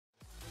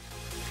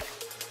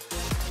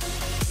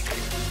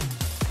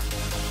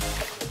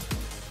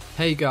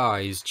Hey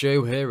guys,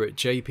 Joe here at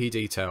JP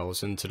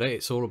Details, and today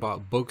it's all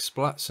about bug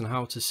splats and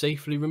how to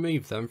safely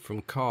remove them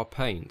from car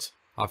paint.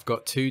 I've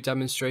got two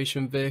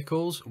demonstration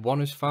vehicles.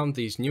 One has found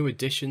these new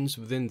additions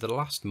within the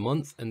last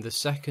month and the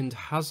second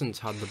hasn't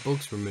had the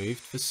bugs removed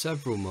for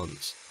several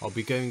months. I'll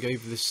be going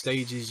over the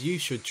stages you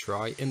should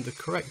try in the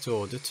correct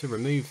order to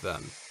remove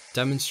them.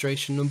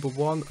 Demonstration number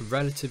 1, a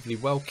relatively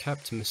well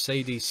kept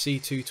Mercedes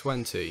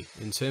C220.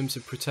 In terms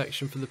of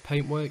protection for the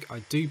paintwork,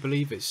 I do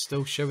believe it's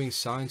still showing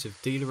signs of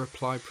dealer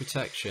applied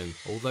protection.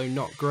 Although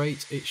not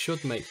great, it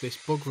should make this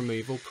bug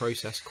removal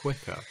process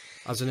quicker.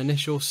 As an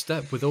initial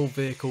step with all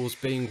vehicles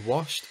being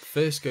washed,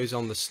 first goes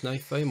on the snow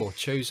foam or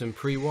chosen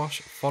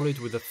pre-wash, followed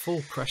with a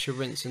full pressure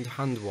rinse and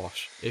hand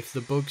wash. If the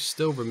bugs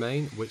still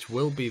remain, which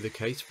will be the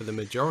case for the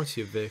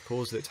majority of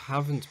vehicles that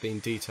haven't been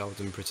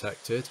detailed and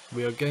protected,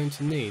 we are going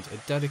to need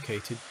a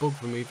dedicated bug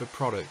remover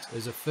product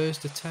as a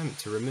first attempt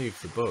to remove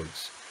the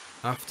bugs.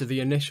 After the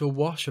initial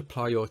wash,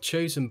 apply your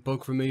chosen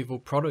bug removal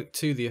product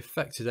to the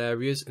affected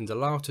areas and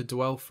allow to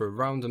dwell for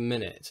around a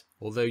minute.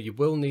 Although you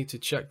will need to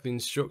check the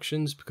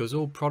instructions because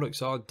all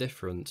products are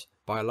different.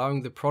 By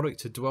allowing the product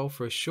to dwell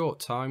for a short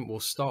time,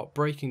 we'll start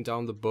breaking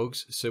down the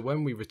bugs, so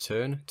when we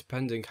return,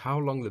 depending how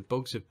long the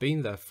bugs have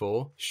been there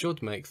for,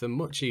 should make them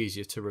much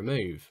easier to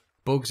remove.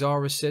 Bugs are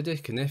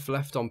acidic, and if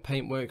left on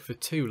paintwork for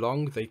too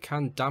long, they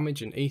can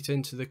damage and eat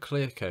into the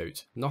clear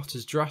coat. Not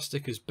as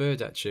drastic as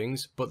bird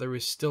etchings, but there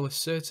is still a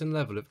certain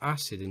level of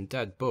acid in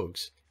dead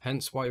bugs,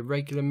 hence why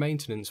regular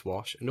maintenance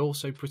wash and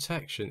also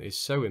protection is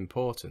so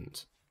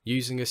important.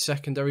 Using a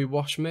secondary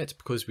wash mitt,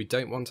 because we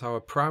don't want our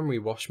primary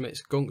wash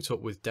mitts gunked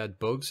up with dead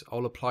bugs,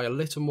 I'll apply a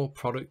little more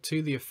product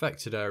to the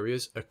affected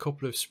areas, a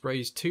couple of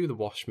sprays to the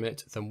wash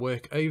mitt, then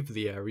work over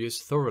the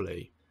areas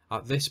thoroughly.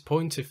 At this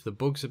point, if the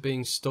bugs are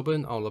being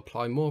stubborn, I'll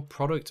apply more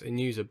product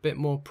and use a bit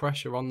more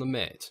pressure on the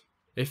mitt.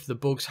 If the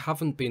bugs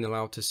haven't been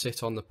allowed to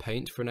sit on the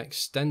paint for an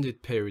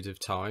extended period of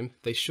time,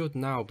 they should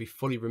now be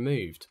fully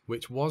removed,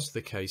 which was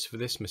the case for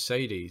this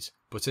Mercedes.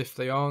 But if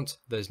they aren't,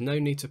 there's no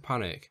need to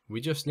panic,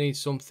 we just need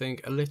something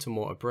a little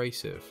more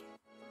abrasive.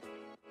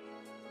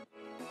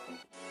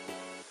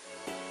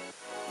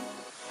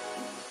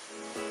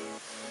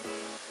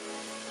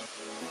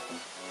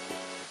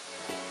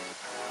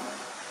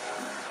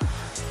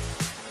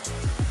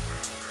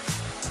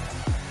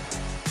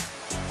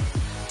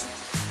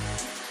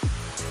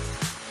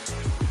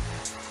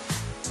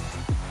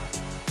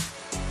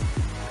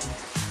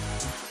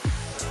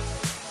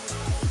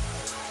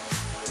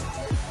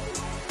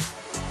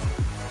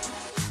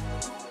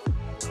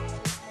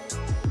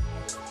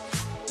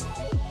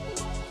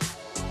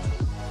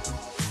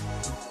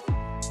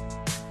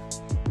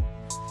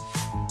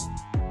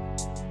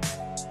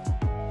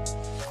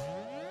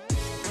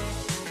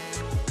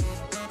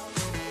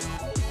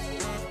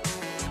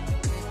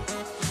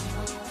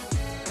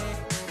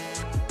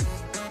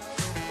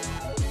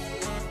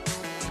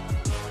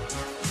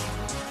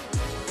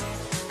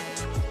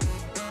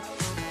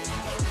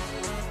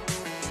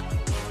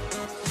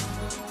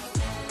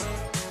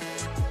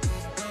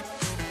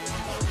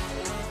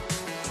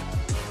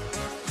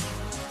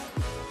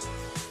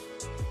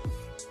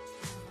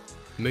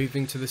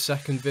 Moving to the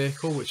second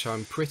vehicle, which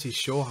I'm pretty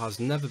sure has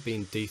never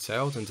been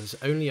detailed and has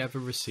only ever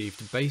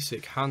received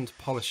basic hand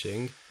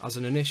polishing. As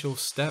an initial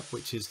step,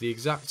 which is the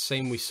exact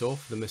same we saw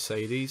for the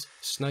Mercedes,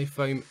 snow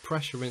foam,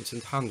 pressure rinse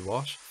and hand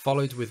wash,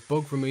 followed with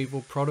bug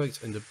removal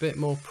product and a bit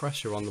more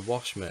pressure on the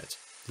wash mitt.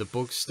 The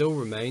bugs still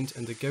remained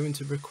and are going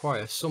to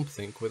require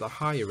something with a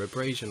higher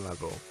abrasion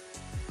level.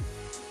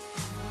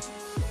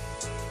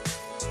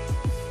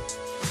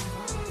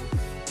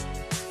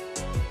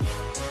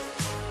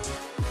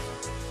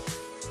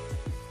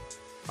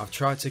 I've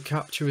tried to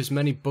capture as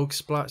many bug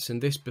splats in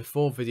this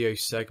before video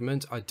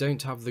segment. I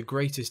don't have the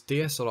greatest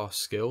DSLR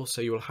skill,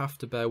 so you will have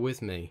to bear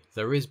with me.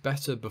 There is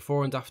better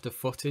before and after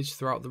footage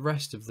throughout the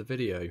rest of the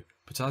video,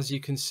 but as you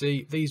can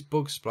see, these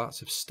bug splats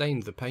have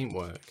stained the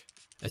paintwork.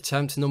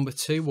 Attempt number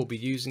 2 will be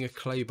using a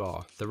clay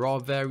bar. There are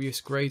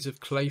various grades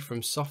of clay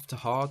from soft to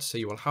hard, so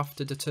you will have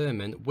to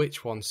determine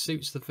which one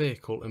suits the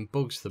vehicle and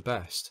bugs the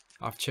best.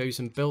 I've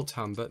chosen Built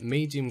Amber,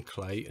 medium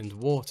clay and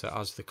water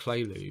as the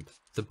clay lube.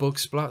 The bug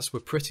splats were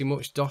pretty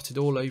much dotted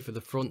all over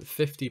the front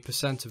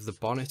 50% of the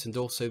bonnet and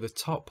also the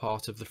top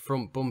part of the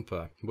front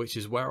bumper, which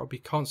is where I'll be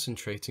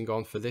concentrating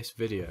on for this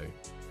video.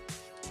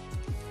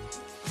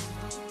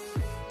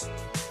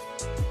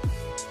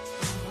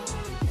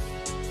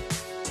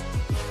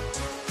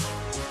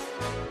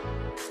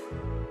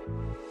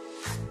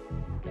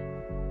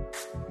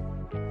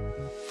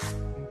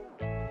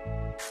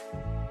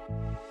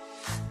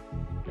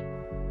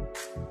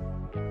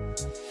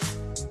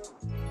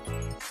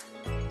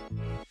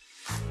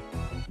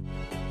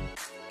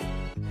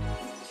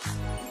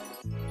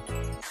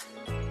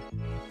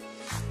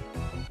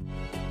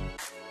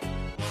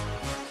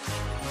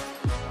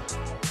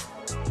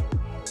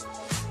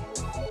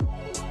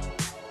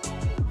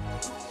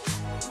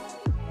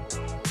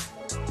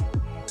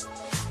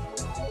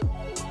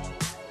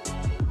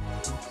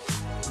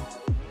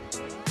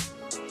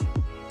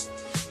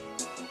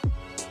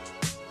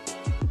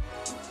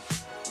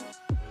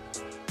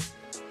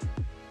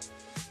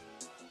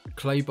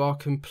 clay bar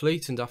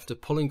complete, and after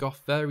pulling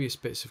off various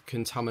bits of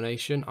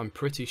contamination, I'm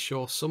pretty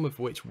sure some of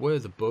which were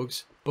the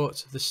bugs,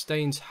 but the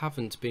stains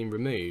haven't been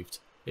removed.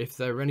 If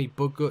there are any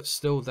bug guts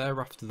still there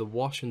after the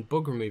wash and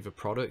bug remover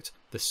product,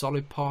 the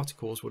solid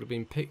particles would have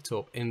been picked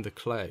up in the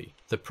clay.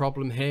 The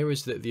problem here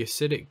is that the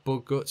acidic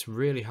bug guts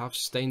really have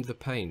stained the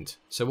paint,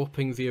 so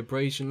upping the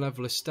abrasion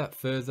level a step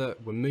further,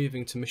 we're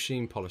moving to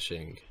machine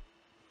polishing.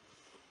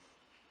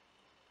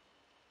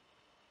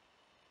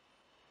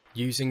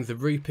 Using the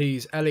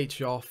Rupees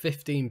LHR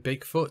 15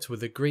 Bigfoot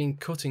with a green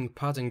cutting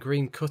pad and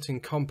green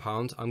cutting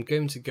compound, I'm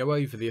going to go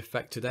over the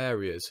affected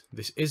areas.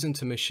 This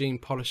isn't a machine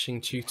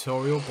polishing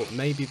tutorial, but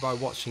maybe by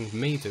watching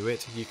me do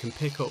it you can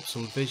pick up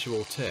some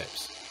visual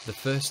tips. The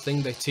first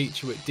thing they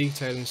teach you at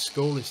detailing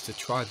school is to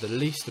try the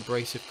least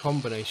abrasive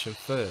combination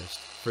first.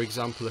 For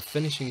example, a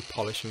finishing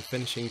polish and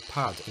finishing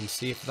pad, and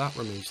see if that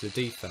removes the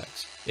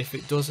defects. If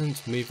it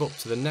doesn't, move up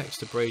to the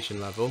next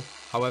abrasion level.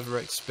 However,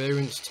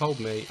 experience told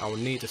me I will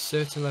need a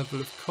certain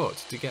level of cut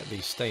to get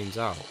these stains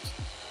out.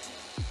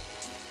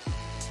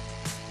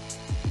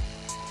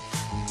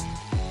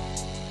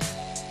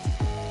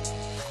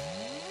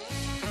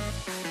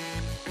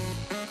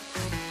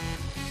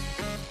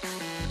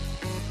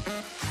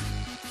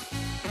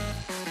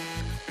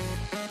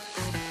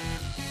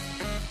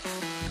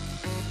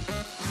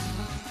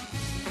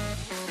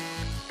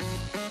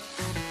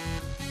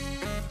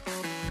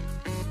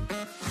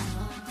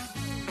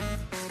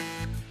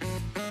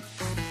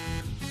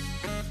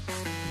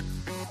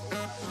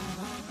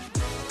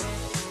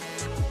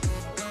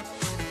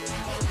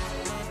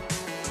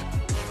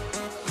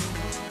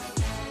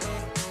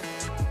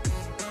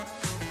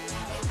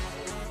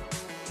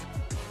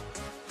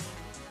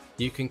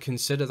 You can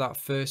consider that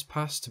first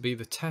pass to be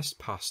the test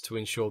pass to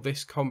ensure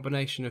this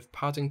combination of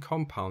pad and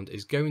compound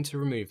is going to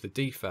remove the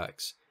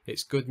defects.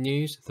 It's good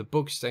news, the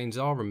bug stains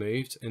are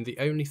removed and the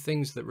only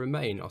things that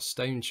remain are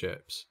stone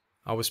chips.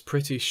 I was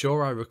pretty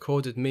sure I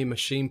recorded me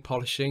machine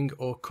polishing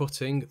or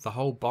cutting the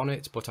whole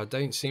bonnet, but I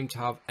don't seem to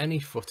have any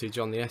footage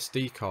on the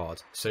SD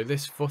card, so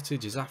this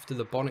footage is after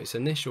the bonnet's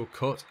initial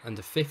cut and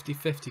a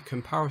 50-50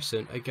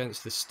 comparison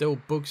against the still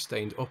bug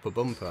stained upper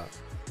bumper.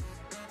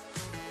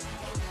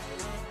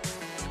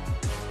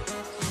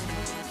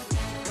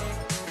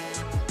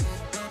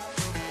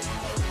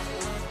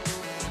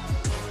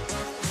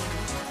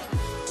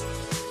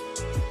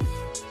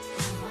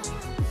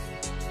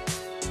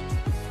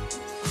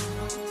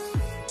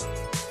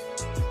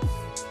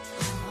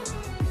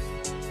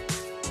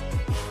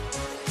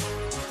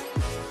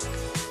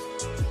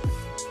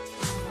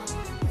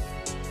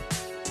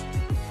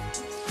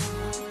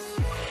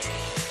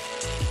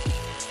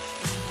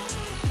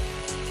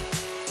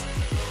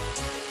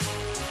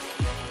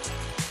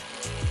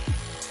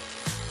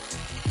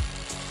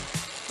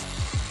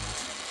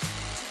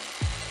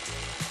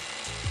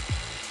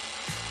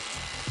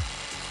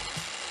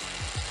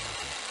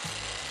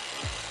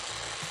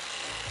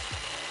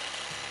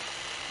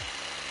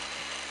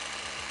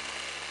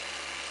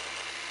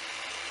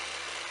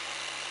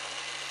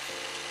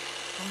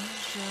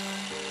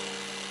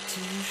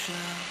 Too shy,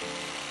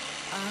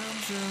 I'm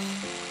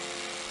drunk,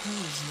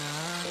 who's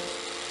not?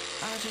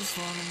 I just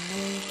wanna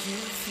make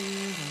you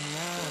feel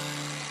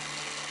alive.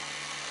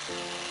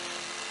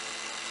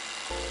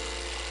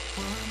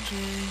 One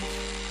drink,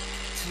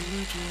 two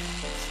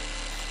drinks,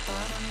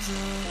 bottoms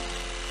up,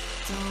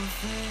 don't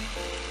think.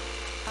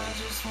 I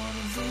just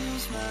wanna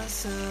lose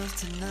myself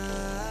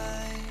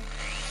tonight.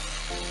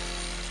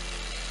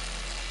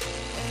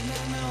 And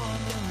I know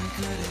I'ma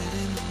regret it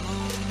in the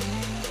morning.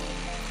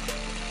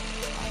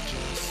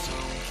 Just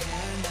don't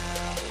care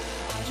now.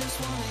 I just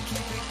wanna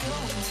keep it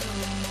going till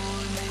the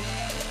morning,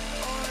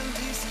 or at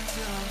least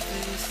until I'm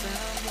face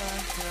down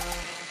blacked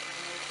out.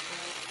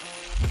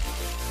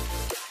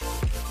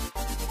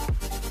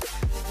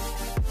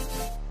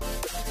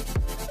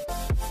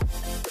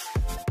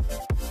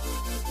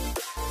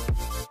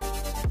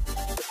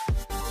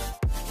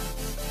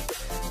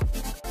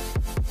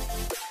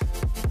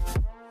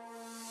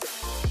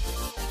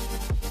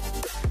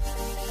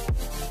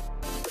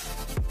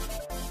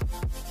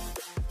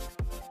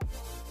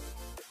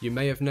 You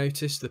may have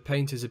noticed the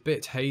paint is a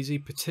bit hazy,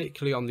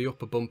 particularly on the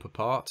upper bumper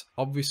part.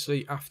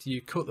 Obviously, after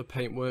you cut the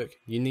paintwork,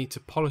 you need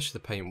to polish the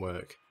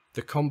paintwork.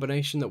 The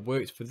combination that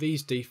worked for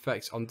these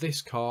defects on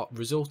this car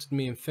resulted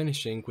me in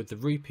finishing with the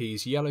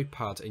Rupees yellow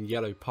pad and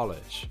yellow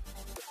polish.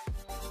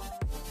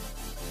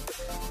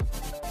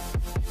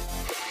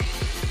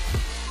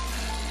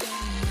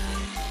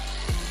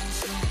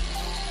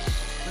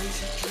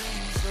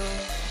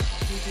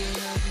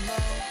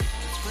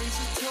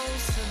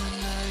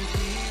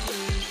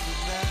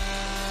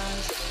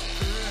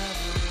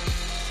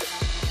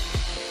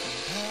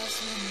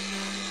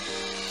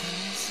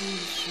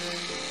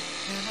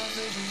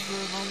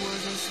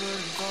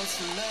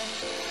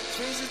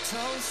 Raise a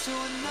toast to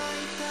a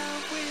night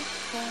that we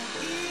won't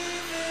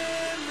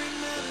even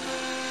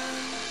remember.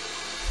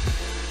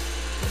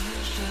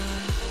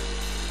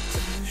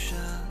 Too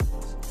shy,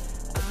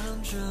 I'm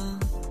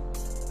drunk,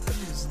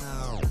 who's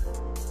now?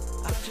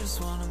 I just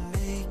wanna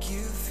make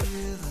you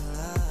feel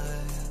alive.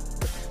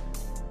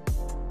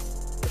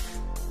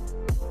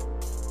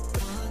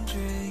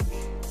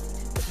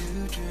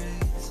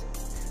 drinks,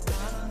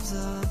 bottoms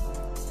up,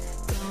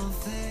 don't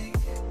think.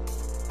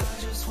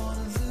 I just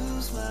wanna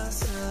lose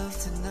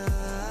myself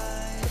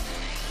tonight.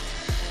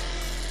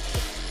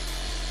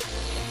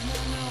 And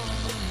I know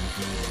I'm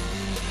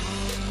regretting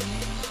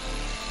it.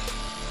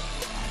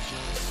 I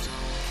just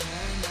don't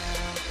care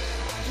now.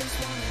 I just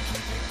wanna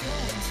keep it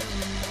going till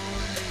the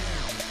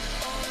morning.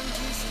 Or at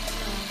least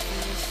until I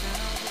feel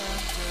sound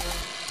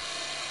laughter.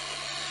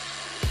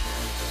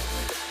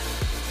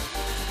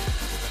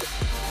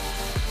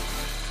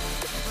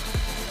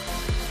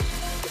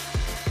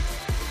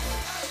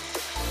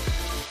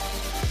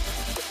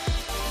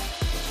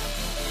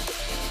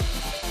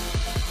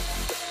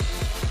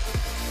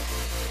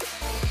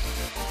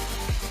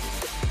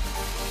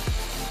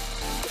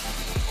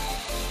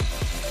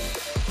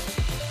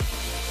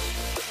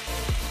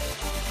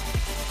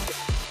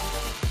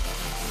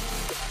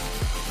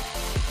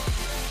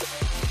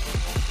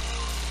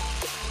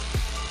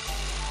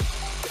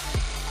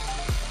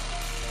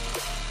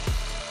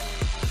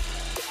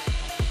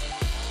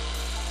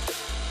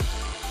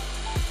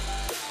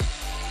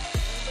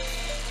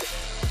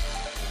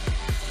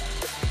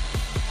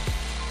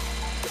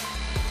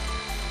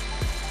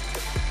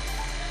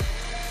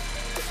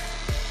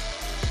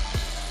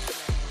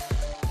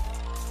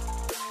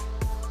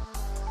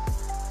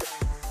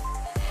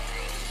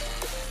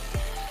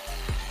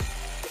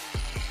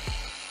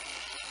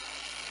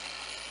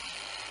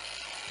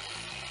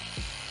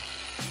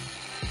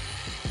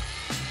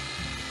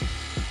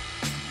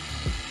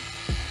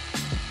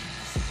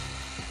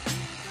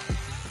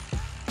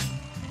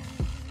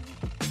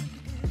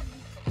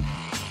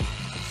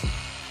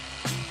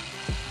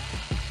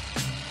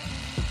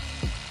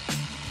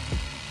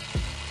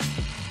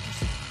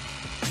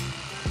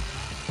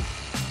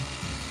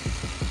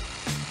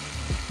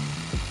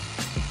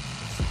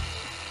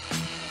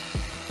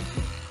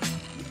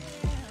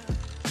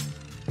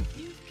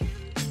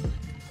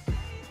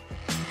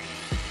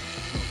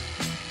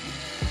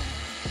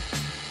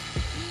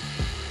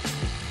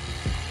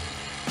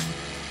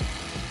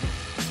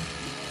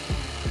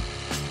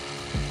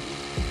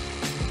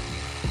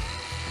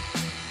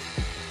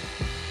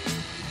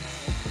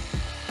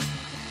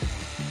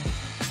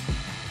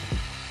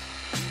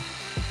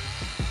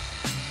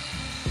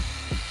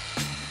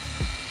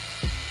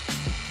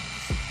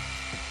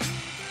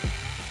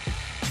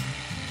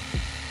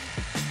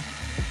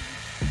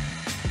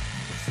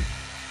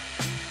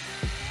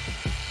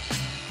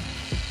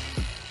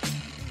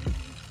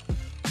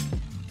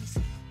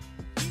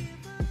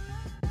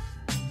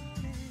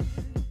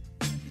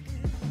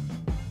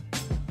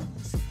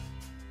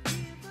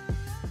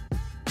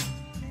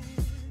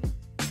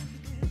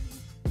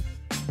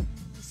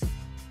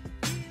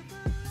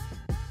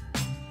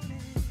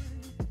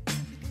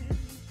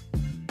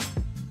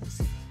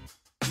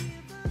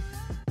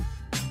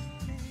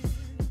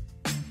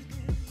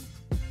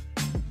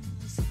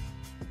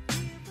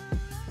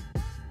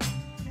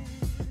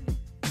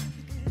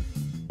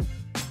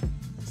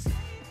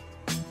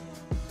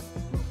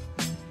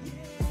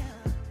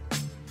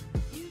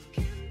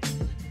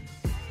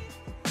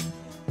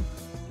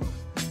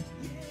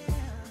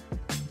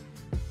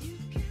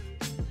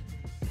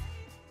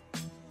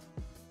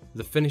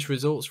 The finished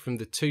results from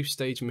the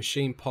two-stage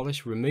machine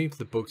polish remove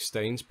the bug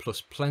stains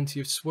plus plenty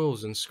of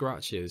swirls and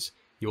scratches.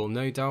 You will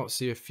no doubt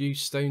see a few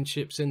stone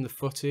chips in the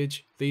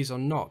footage. These are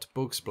not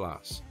bug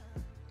splats.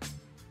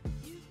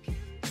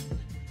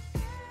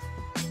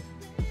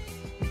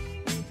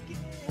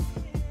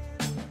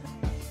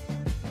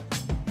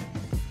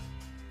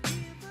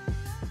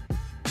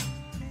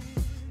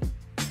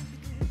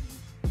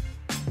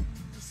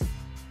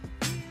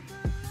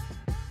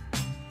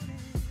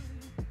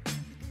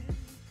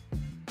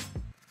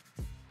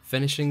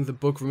 Finishing the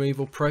bug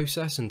removal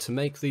process, and to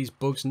make these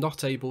bugs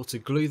not able to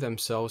glue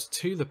themselves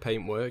to the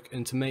paintwork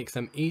and to make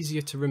them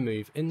easier to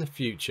remove in the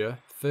future,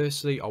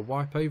 firstly I'll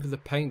wipe over the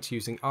paint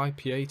using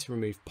IPA to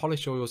remove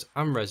polish oils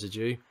and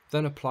residue,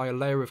 then apply a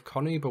layer of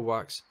carnauba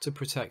wax to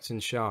protect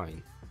and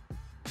shine.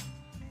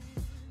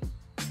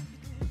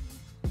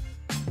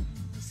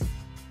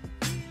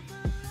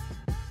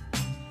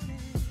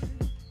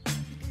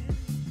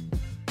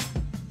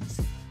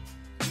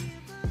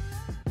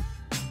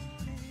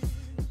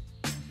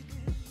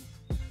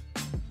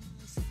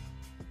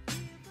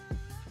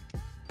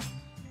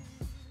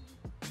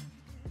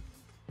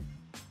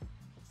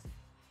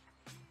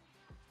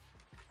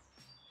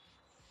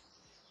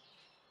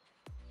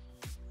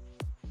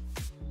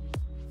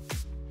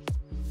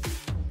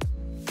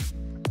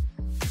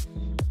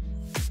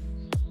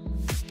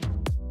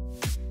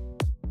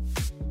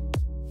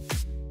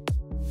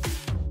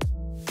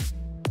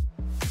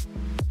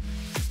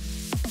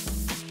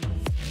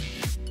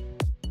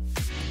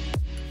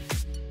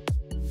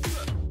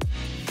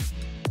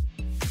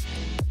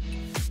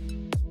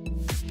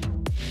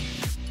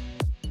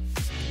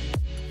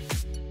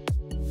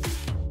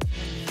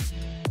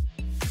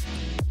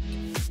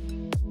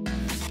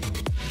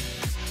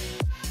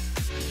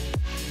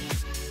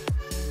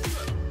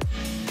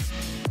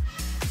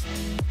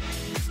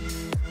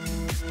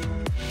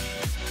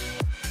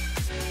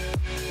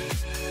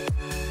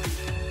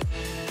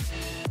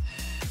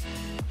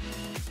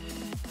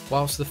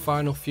 Whilst the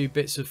final few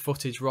bits of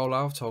footage roll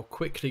out, I'll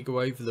quickly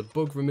go over the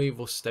bug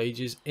removal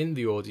stages in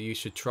the order you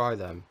should try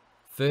them.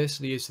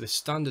 Firstly is the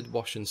standard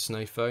wash and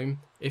snow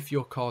foam. If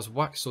your car's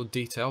waxed or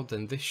detailed,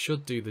 then this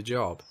should do the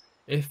job.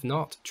 If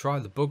not, try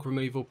the bug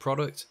removal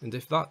product, and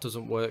if that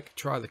doesn't work,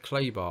 try the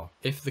clay bar.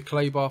 If the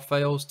clay bar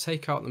fails,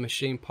 take out the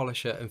machine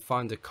polisher and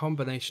find a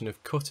combination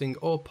of cutting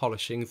or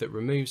polishing that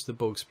removes the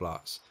bug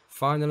splats.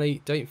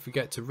 Finally, don't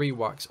forget to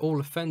re-wax all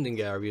offending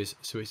areas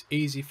so it's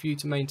easy for you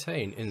to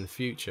maintain in the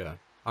future.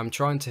 I'm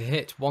trying to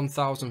hit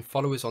 1,000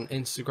 followers on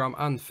Instagram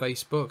and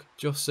Facebook.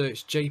 Just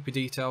search JP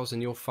Details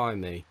and you'll find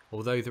me,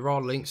 although there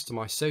are links to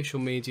my social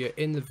media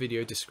in the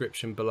video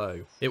description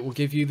below. It will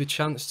give you the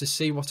chance to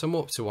see what I'm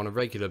up to on a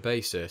regular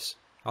basis.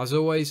 As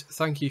always,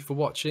 thank you for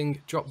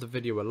watching, drop the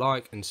video a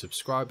like and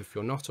subscribe if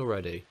you're not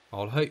already.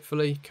 I'll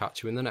hopefully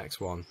catch you in the next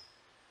one.